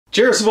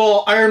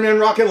JAIRUS Iron Man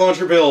rocket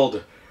launcher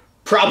build,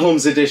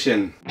 Problems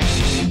Edition.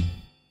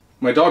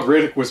 My dog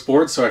Riddick was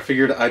bored, so I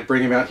figured I'd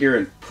bring him out here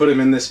and put him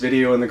in this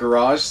video in the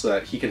garage so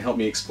that he can help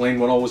me explain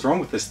what all was wrong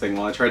with this thing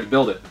while I tried to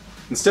build it.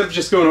 Instead of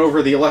just going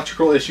over the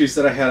electrical issues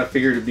that I had, I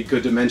figured it'd be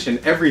good to mention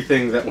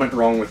everything that went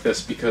wrong with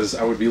this because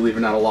I would be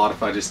leaving out a lot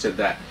if I just did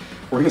that.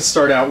 We're going to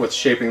start out with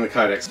shaping the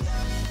Kydex.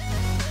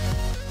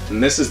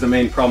 And this is the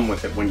main problem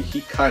with it. When you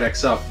heat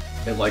Kydex up,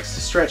 it likes to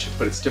stretch,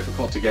 but it's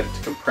difficult to get it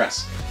to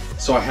compress.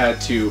 So I had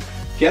to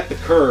get the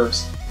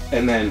curves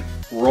and then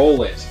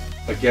roll it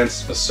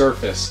against a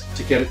surface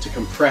to get it to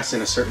compress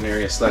in a certain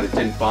area so that it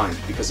didn't bind,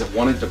 because it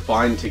wanted to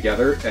bind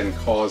together and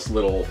cause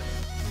little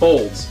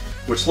folds,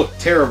 which looked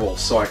terrible,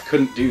 so I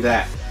couldn't do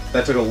that.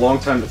 That took a long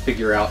time to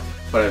figure out,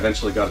 but I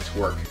eventually got it to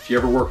work. If you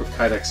ever work with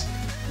Kydex,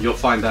 you'll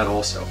find that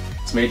also.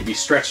 It's made to be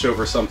stretched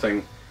over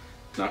something,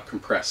 not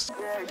compressed.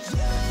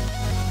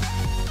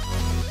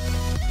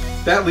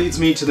 That leads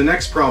me to the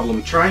next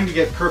problem. Trying to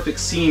get perfect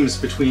seams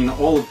between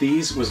all of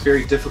these was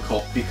very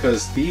difficult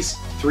because these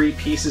three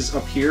pieces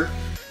up here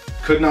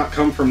could not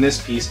come from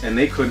this piece and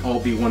they couldn't all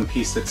be one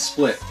piece that's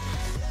split.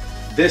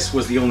 This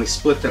was the only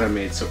split that I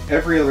made, so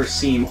every other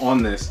seam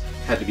on this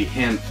had to be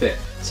hand fit.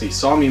 So you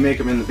saw me make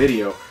them in the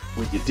video.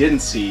 What you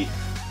didn't see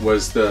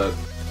was the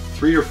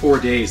 3 or 4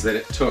 days that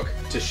it took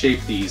to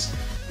shape these,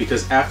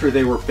 because after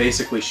they were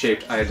basically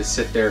shaped I had to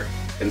sit there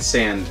and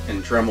sand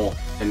and Dremel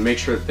and make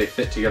sure that they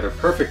fit together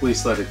perfectly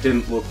so that it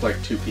didn't look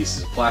like two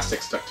pieces of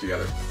plastic stuck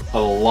together. A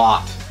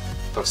lot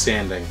of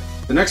sanding.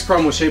 The next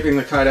problem with shaping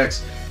the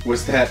Kydex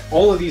was that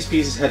all of these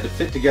pieces had to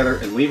fit together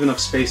and leave enough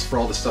space for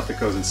all the stuff that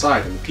goes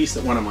inside, and the piece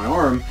that went on my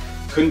arm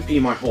couldn't be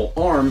my whole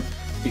arm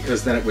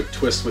because then it would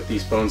twist with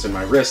these bones in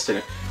my wrist and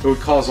it would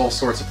cause all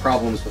sorts of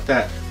problems with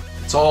that.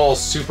 It's all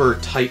super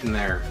tight in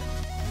there.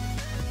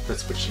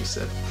 That's what she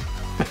said.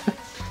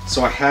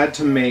 So I had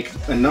to make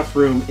enough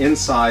room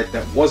inside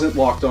that wasn't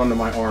locked onto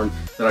my arm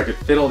that I could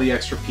fit all the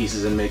extra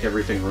pieces and make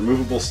everything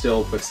removable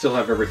still, but still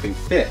have everything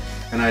fit.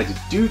 And I had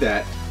to do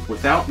that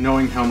without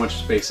knowing how much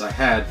space I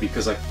had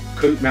because I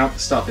couldn't mount the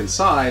stuff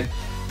inside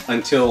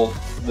until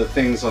the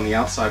things on the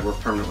outside were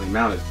permanently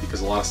mounted,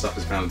 because a lot of stuff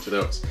is mounted to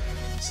those.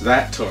 So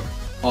that took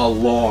a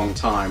long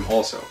time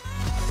also.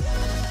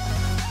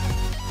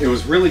 It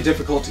was really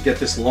difficult to get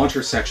this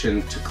launcher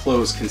section to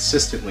close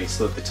consistently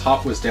so that the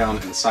top was down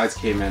and the sides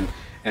came in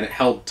and it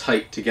held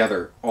tight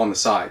together on the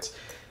sides.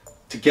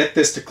 To get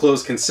this to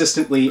close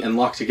consistently and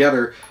lock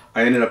together,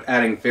 I ended up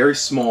adding very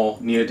small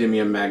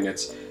neodymium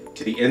magnets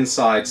to the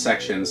inside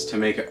sections to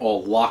make it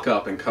all lock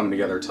up and come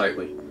together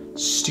tightly.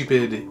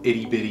 Stupid,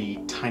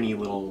 itty-bitty, tiny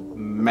little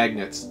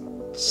magnets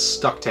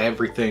stuck to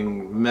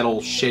everything,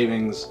 metal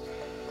shavings.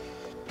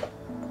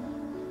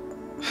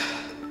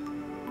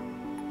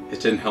 It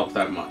didn't help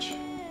that much.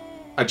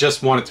 I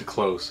just want it to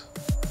close.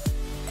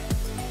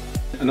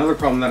 Another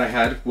problem that I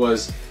had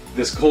was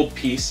this gold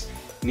piece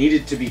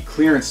needed to be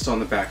clearanced on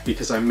the back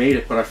because I made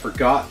it, but I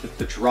forgot that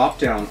the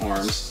drop-down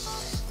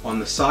arms on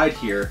the side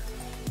here,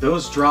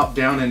 those drop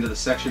down into the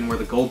section where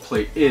the gold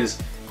plate is,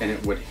 and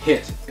it would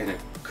hit, and it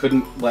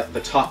couldn't let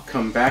the top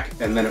come back,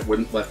 and then it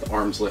wouldn't let the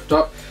arms lift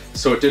up,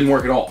 so it didn't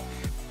work at all.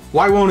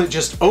 Why won't it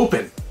just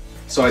open?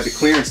 So I had to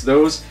clearance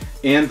those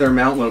and their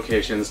mount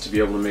locations to be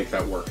able to make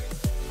that work.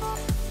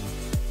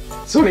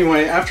 So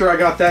anyway, after I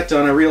got that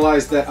done, I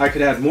realized that I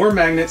could add more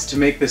magnets to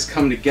make this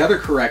come together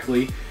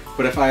correctly,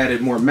 but if I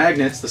added more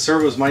magnets, the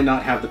servos might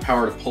not have the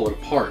power to pull it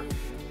apart.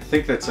 I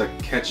think that's a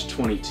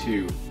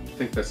catch-22. I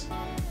think that's,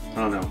 I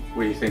don't know.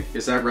 What do you think?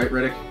 Is that right,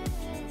 Riddick?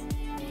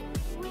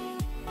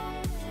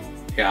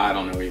 Yeah, I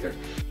don't know either.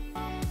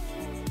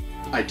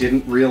 I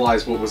didn't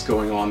realize what was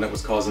going on that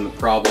was causing the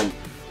problem,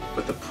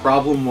 but the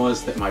problem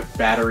was that my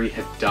battery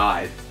had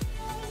died.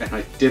 And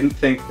I didn't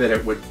think that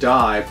it would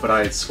die, but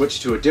I had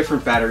switched to a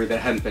different battery that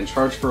hadn't been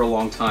charged for a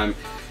long time,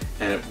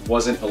 and it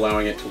wasn't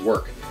allowing it to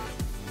work.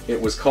 It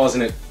was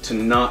causing it to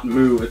not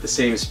move at the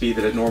same speed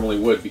that it normally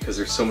would because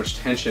there's so much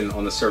tension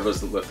on the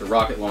servos that lift the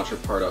rocket launcher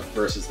part up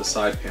versus the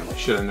side panel.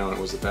 Should have known it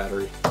was the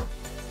battery.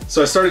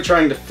 So I started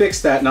trying to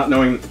fix that, not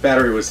knowing that the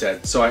battery was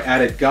dead. So I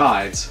added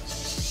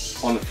guides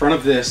on the front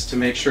of this to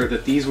make sure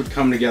that these would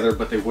come together,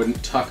 but they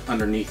wouldn't tuck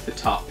underneath the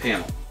top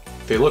panel.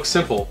 They look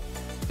simple,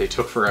 they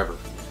took forever.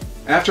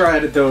 After I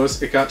added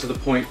those, it got to the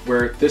point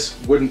where this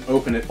wouldn't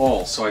open at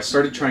all, so I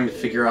started trying to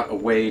figure out a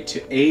way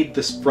to aid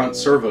the front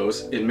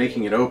servos in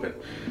making it open.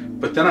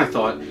 But then I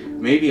thought,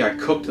 maybe I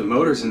cooked the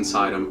motors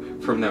inside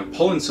them from them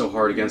pulling so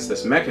hard against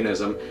this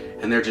mechanism,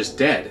 and they're just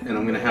dead, and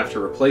I'm going to have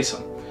to replace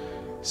them.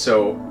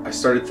 So I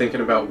started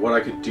thinking about what I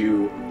could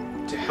do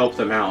to help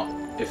them out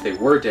if they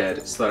were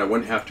dead, so that I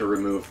wouldn't have to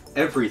remove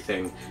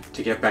everything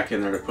to get back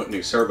in there to put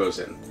new servos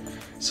in.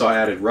 So I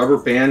added rubber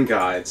band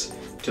guides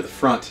to the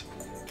front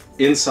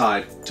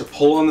inside to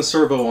pull on the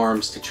servo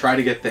arms to try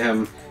to get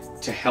them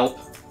to help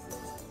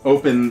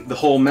open the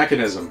whole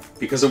mechanism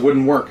because it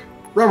wouldn't work.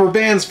 Rubber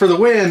bands for the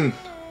win!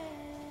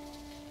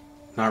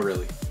 Not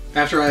really.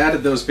 After I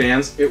added those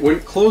bands, it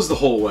wouldn't close the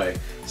whole way.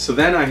 So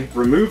then I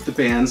removed the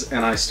bands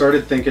and I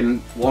started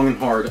thinking long and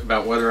hard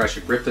about whether I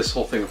should rip this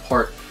whole thing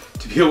apart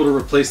to be able to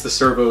replace the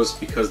servos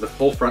because the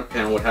whole front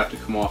panel would have to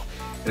come off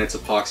and it's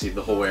epoxied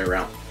the whole way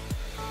around.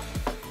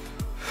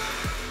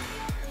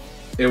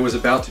 It was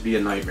about to be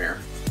a nightmare.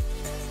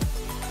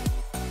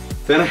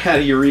 Then I had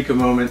a eureka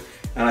moment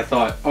and I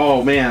thought,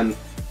 oh man,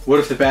 what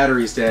if the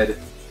battery's dead?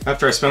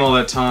 After I spent all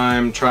that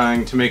time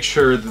trying to make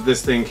sure that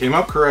this thing came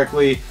up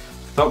correctly,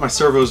 I thought my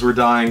servos were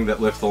dying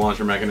that lift the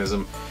launcher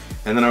mechanism.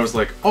 And then I was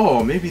like,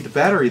 oh, maybe the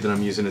battery that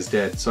I'm using is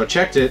dead. So I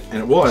checked it and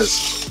it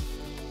was.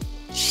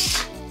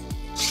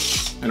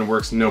 And it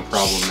works no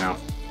problem now.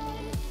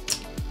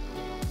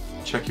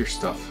 Check your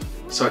stuff.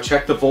 So I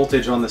checked the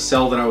voltage on the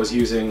cell that I was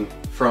using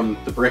from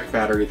the brick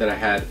battery that I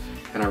had,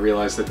 and I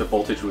realized that the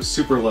voltage was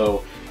super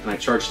low, and I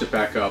charged it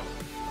back up.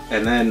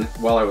 And then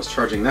while I was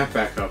charging that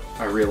back up,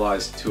 I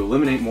realized to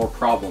eliminate more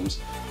problems,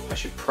 I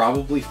should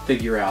probably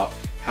figure out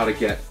how to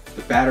get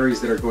the batteries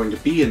that are going to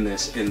be in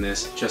this,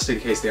 just in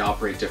case they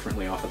operate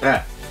differently off of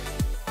that.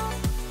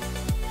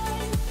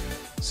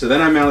 So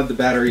then I mounted the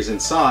batteries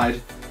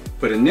inside,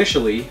 but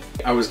initially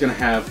I was going to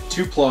have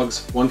 2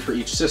 plugs, one for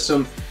each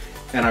system,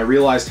 and I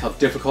realized how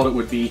difficult it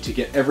would be to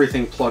get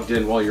everything plugged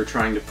in while you're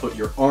trying to put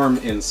your arm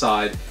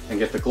inside and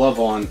get the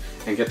glove on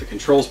and get the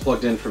controls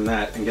plugged in from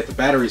that and get the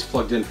batteries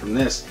plugged in from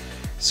this.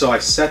 So I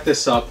set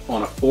this up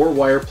on a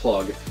 4-wire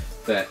plug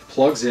that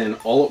plugs in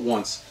all at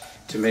once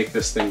to make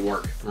this thing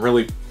work. I'm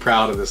really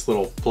proud of this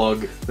little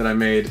plug that I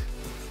made.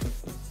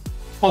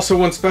 Also,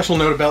 one special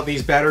note about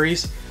these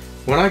batteries,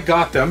 when I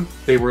got them,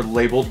 they were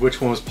labeled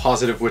which one was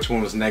positive, which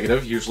one was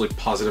negative. Usually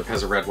positive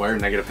has a red wire,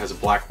 negative has a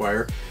black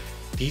wire.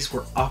 These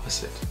were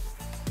opposite.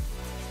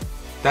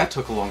 That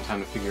took a long time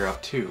to figure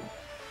out too,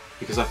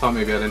 because I thought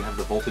maybe I didn't have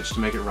the voltage to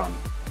make it run.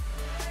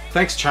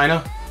 Thanks,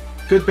 China.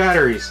 Good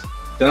batteries.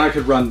 Then I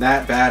could run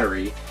that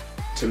battery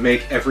to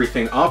make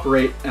everything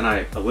operate, and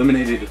I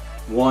eliminated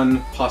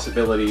one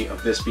possibility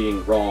of this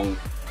being wrong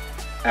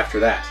after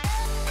that.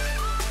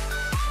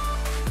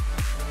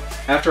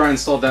 After I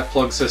installed that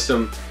plug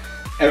system,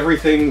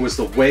 everything was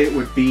the way it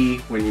would be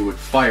when you would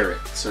fire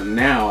it. So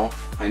now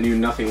I knew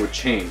nothing would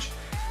change.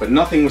 But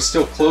nothing was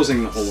still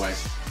closing the whole way.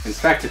 In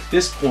fact, at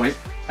this point,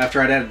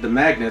 after I'd added the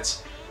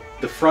magnets,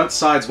 the front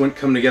sides wouldn't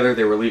come together.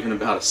 They were leaving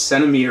about 1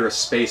 centimeter of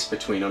space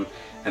between them,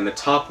 and the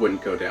top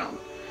wouldn't go down.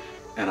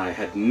 And I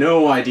had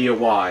no idea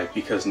why,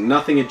 because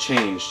nothing had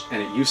changed,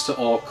 and it used to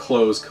all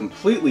close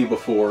completely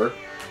before.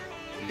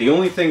 The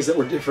only things that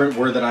were different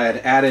were that I had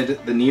added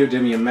the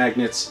neodymium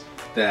magnets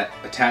that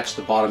attached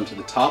the bottom to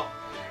the top,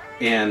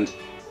 and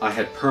I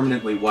had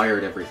permanently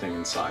wired everything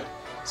inside.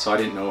 So I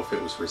didn't know if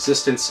it was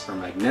resistance or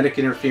magnetic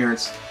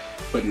interference,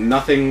 but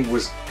nothing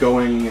was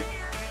going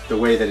the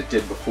way that it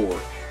did before.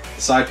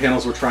 The side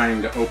panels were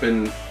trying to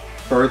open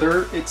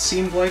further, it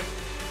seemed like,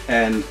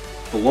 and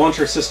the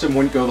launcher system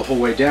wouldn't go the whole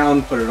way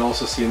down, but it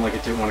also seemed like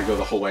it didn't want to go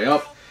the whole way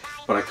up,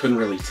 but I couldn't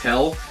really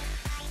tell.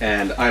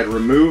 And I had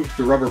removed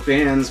the rubber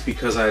bands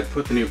because I had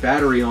put the new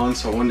battery on,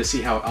 so I wanted to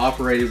see how it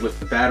operated with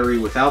the battery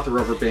without the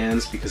rubber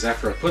bands, because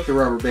after I put the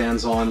rubber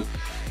bands on,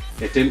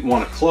 it didn't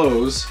want to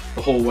close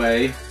the whole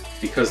way,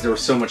 because there was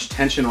so much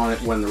tension on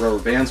it when the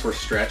rubber bands were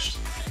stretched.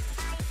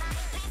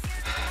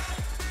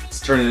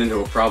 It's turning into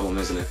a problem,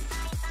 isn't it?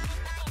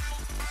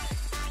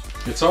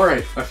 It's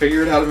alright, I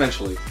figured it out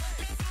eventually.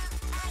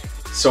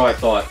 So I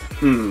thought,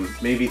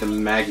 maybe the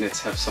magnets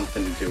have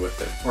something to do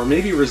with it. Or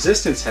maybe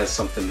resistance has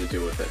something to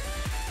do with it.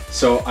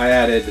 So I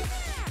added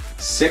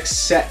 6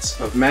 sets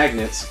of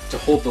magnets to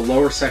hold the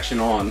lower section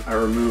on. I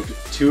removed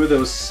 2 of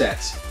those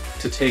sets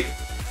to take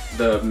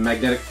the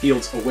magnetic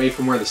fields away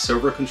from where the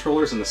servo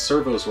controllers and the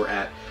servos were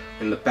at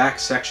in the back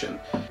section.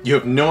 You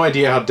have no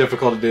idea how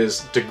difficult it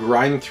is to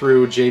grind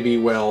through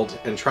JB Weld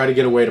and try to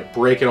get a way to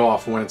break it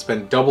off when it's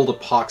been double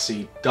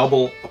epoxied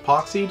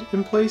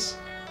in place?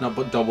 No,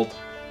 but doubled,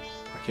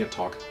 I can't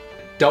talk.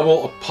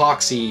 Double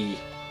epoxy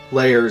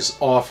layers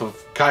off of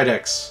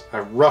Kydex. I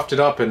roughed it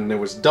up and it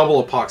was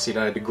double epoxied.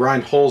 I had to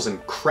grind holes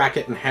and crack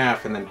it in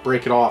half and then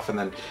break it off and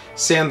then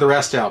sand the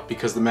rest out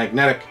because the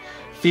magnetic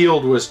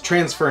field was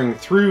transferring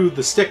through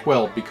the stick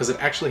weld because it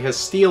actually has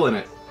steel in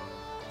it.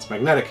 It's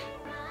magnetic.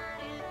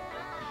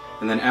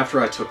 And then after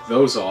I took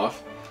those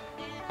off,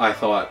 I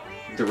thought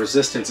the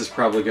resistance is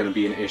probably going to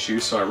be an issue,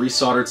 so I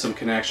resoldered some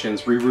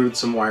connections, rerouted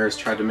some wires,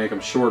 tried to make them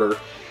shorter,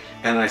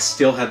 and I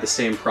still had the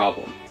same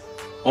problem.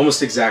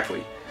 Almost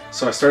exactly.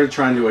 So I started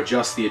trying to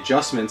adjust the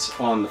adjustments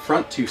on the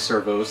front 2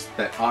 servos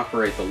that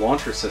operate the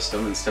launcher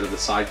system instead of the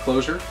side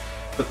closure.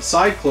 But the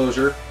side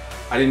closure,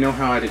 I didn't know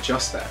how I'd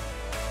adjust that.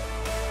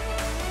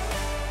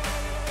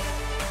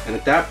 And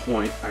at that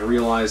point, I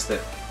realized that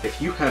if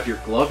you have your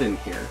glove in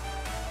here,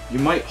 you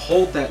might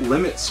hold that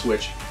limit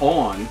switch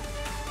on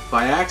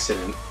by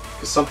accident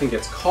because something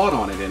gets caught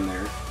on it in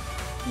there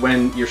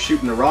when you're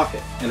shooting the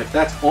rocket. And if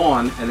that's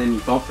on and then you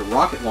bump the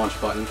rocket launch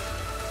button,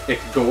 it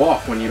could go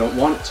off when you don't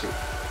want it to.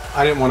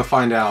 I didn't want to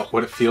find out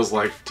what it feels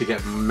like to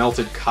get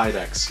melted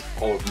Kydex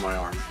all over my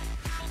arm.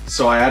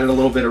 So I added a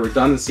little bit of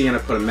redundancy and I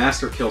put a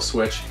master kill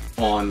switch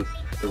on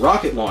the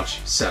rocket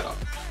launch setup.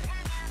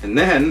 And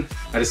then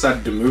I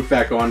decided to move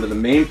back on to the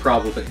main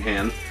problem at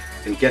hand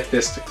and get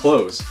this to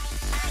close.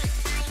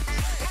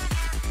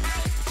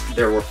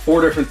 there were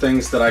 4 different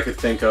things that I could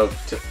think of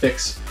to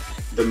fix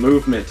the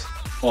movement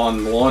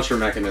on the launcher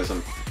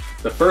mechanism.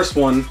 The first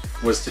one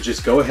was to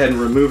just go ahead and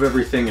remove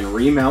everything and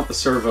remount the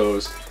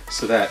servos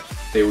so that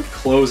they would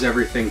close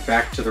everything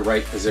back to the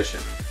right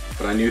position.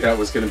 But I knew that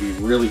was going to be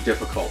really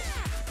difficult,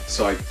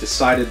 so I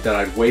decided that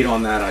I'd wait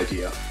on that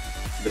idea.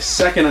 The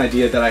second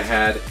idea that I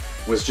had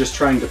was just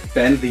trying to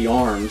bend the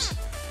arms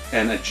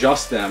and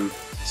adjust them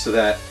so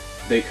that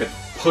they could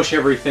push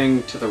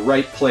everything to the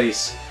right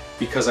place,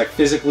 because I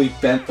physically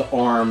bent the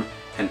arm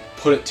and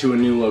put it to a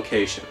new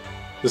location.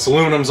 This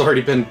aluminum's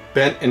already been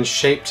bent and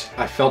shaped.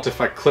 I felt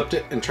if I clipped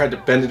it and tried to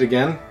bend it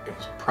again, it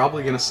was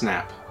probably gonna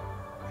snap.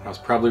 And I was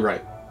probably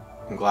right.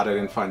 I'm glad I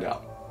didn't find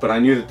out. But I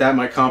knew that that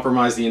might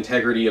compromise the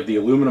integrity of the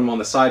aluminum on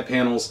the side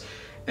panels,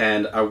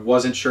 and I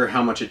wasn't sure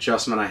how much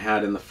adjustment I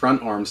had in the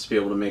front arms to be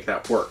able to make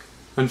that work.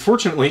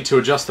 Unfortunately, to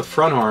adjust the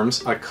front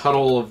arms, I cut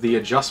all of the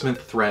adjustment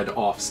thread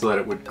off so that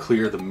it would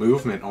clear the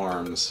movement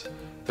arms.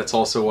 That's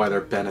also why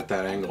they're bent at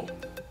that angle.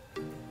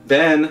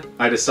 Then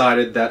I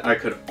decided that I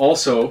could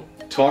also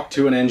talk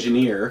to an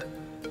engineer,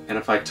 and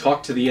if I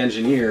talked to the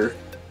engineer,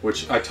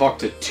 which I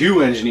talked to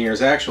 2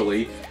 engineers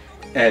actually,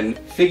 and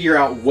figure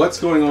out what's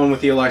going on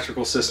with the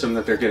electrical system,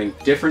 that they're getting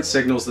different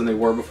signals than they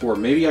were before,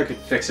 maybe I could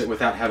fix it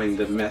without having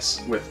to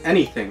mess with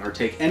anything or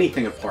take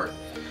anything apart.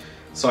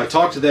 So I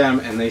talked to them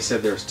and they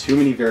said there's too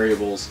many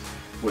variables.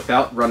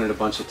 Without running a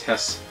bunch of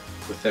tests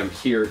with them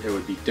here, it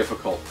would be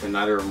difficult, and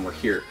neither of them were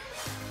here.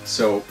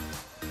 So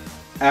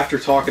after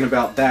talking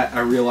about that, I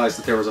realized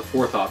that there was a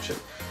 4th option.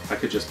 I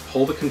could just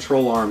pull the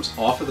control arms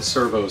off of the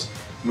servos,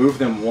 move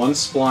them 1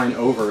 spline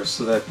over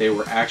so that they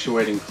were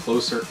actuating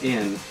closer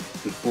in,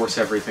 and force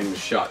everything to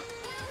shut.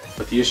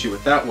 But the issue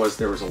with that was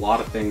there was a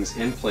lot of things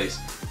in place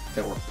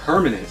that were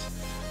permanent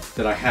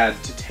that I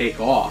had to take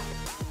off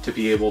to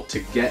be able to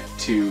get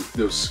to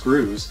those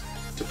screws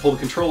to pull the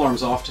control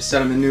arms off to set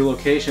them in new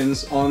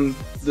locations on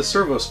the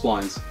servo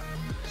splines.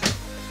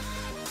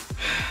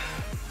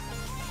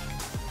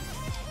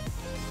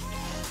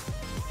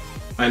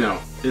 I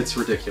know, it's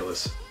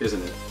ridiculous,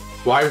 isn't it?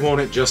 Why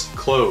won't it just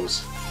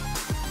close?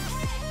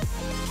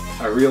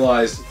 I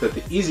realized that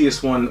the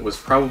easiest one was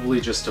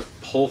probably just to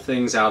pull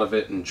things out of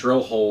it and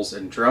drill holes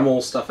and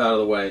Dremel stuff out of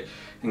the way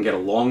and get a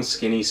long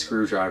skinny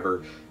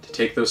screwdriver to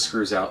take those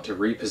screws out to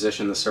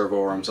reposition the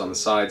servo arms on the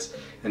sides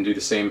and do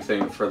the same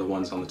thing for the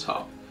ones on the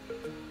top.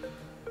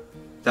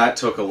 That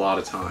took a lot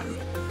of time.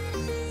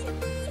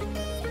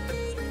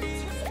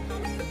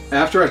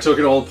 After I took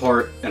it all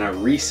apart and I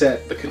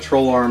reset the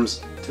control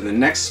arms to the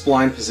next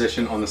spline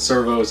position on the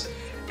servos,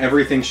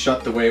 everything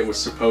shut the way it was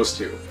supposed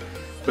to.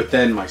 But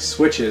then my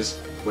switches,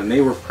 when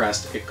they were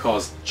pressed, it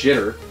caused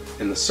jitter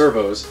in the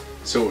servos,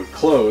 so it would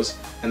close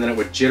and then it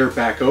would jitter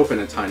back open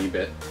a tiny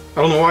bit.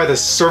 I don't know why the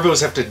servos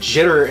have to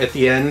jitter at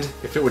the end.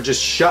 If it would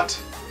just shut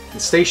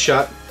and stay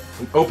shut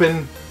and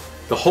open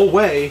the whole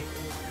way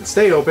and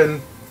stay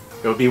open,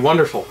 it would be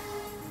wonderful.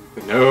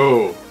 But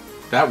no,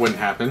 that wouldn't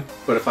happen.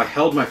 But if I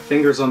held my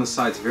fingers on the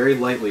sides very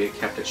lightly, it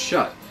kept it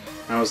shut.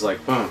 And I was like,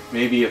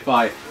 maybe if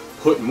I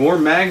put more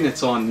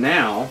magnets on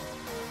now,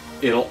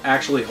 it'll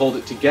actually hold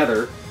it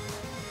together.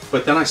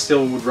 But then I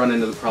still would run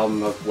into the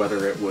problem of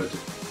whether it would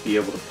be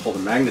able to pull the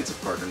magnets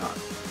apart or not.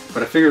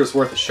 But I figured it was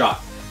worth a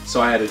shot.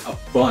 So I added a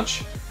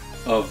bunch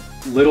of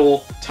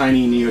little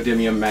tiny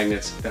neodymium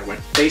magnets that went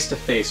face to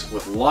face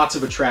with lots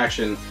of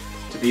attraction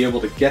to be able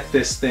to get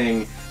this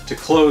thing to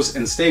close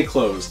and stay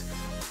closed.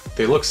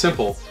 They look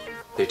simple,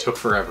 they took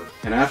forever.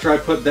 And after I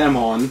put them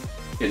on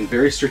in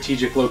very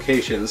strategic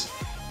locations,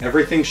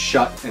 everything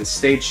shut and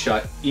stayed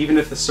shut, even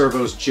if the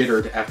servos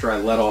jittered after I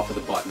let off of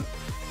the button.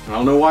 And I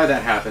don't know why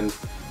that happened.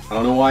 I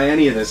don't know why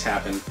any of this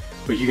happened,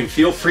 but you can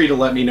feel free to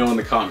let me know in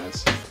the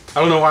comments. I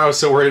don't know why I was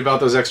so worried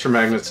about those extra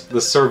magnets. The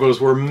servos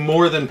were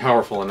more than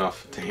powerful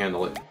enough to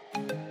handle it.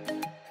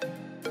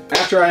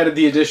 After I added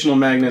the additional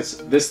magnets,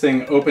 this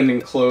thing opened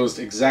and closed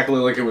exactly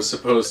like it was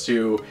supposed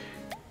to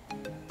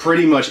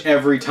pretty much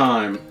every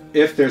time,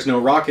 if there's no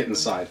rocket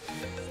inside.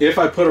 If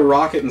I put a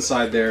rocket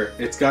inside there,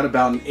 it's got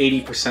about an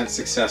 80%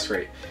 success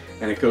rate.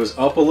 And it goes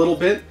up a little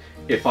bit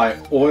if I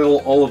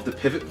oil all of the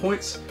pivot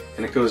points,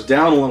 and it goes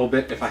down a little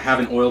bit if I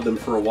haven't oiled them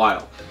for a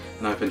while.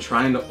 And I've been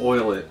trying to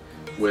oil it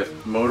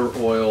with motor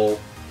oil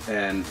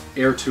and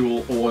air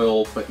tool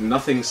oil, but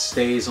nothing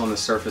stays on the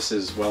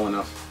surfaces well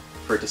enough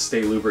for it to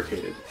stay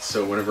lubricated.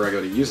 So whenever I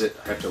go to use it,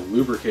 I have to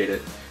lubricate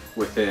it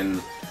within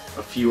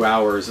a few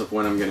hours of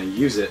when I'm going to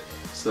use it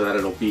so that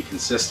it'll be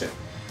consistent.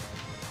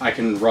 I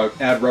can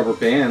add rubber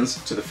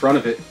bands to the front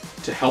of it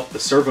to help the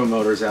servo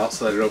motors out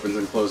so that it opens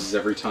and closes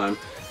every time,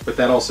 but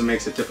that also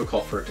makes it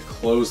difficult for it to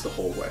close the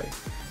whole way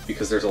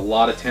because there's a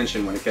lot of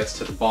tension when it gets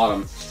to the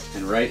bottom,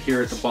 and right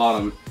here at the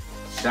bottom,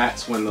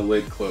 that's when the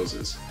lid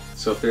closes.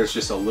 So if there's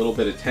just a little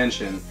bit of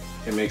tension,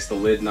 it makes the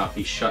lid not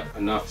be shut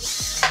enough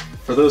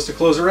for those to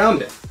close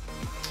around it.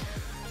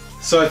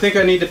 So I think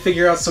I need to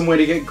figure out some way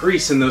to get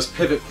grease in those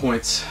pivot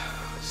points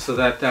so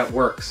that that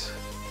works.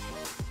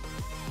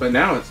 But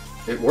now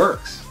it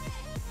works.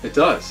 It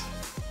does.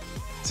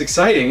 It's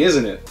exciting,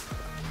 isn't it?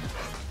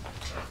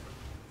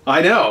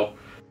 I know.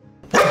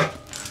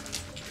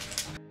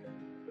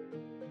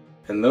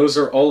 And those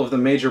are all of the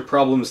major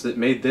problems that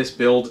made this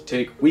build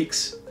take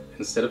weeks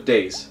instead of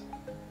days.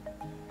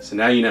 So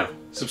now you know.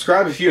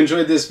 Subscribe if you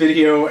enjoyed this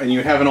video and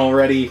you haven't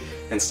already,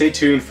 and stay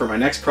tuned for my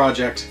next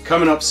project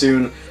coming up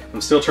soon.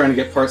 I'm still trying to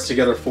get parts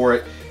together for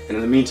it, and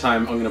in the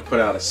meantime I'm going to put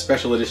out a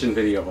special edition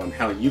video on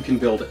how you can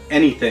build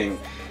anything,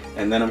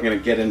 and then I'm going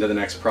to get into the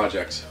next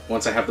project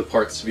once I have the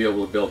parts to be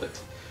able to build it.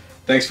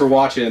 Thanks for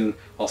watching.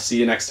 I'll see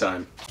you next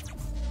time.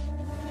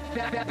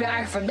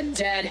 Back from the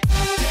dead.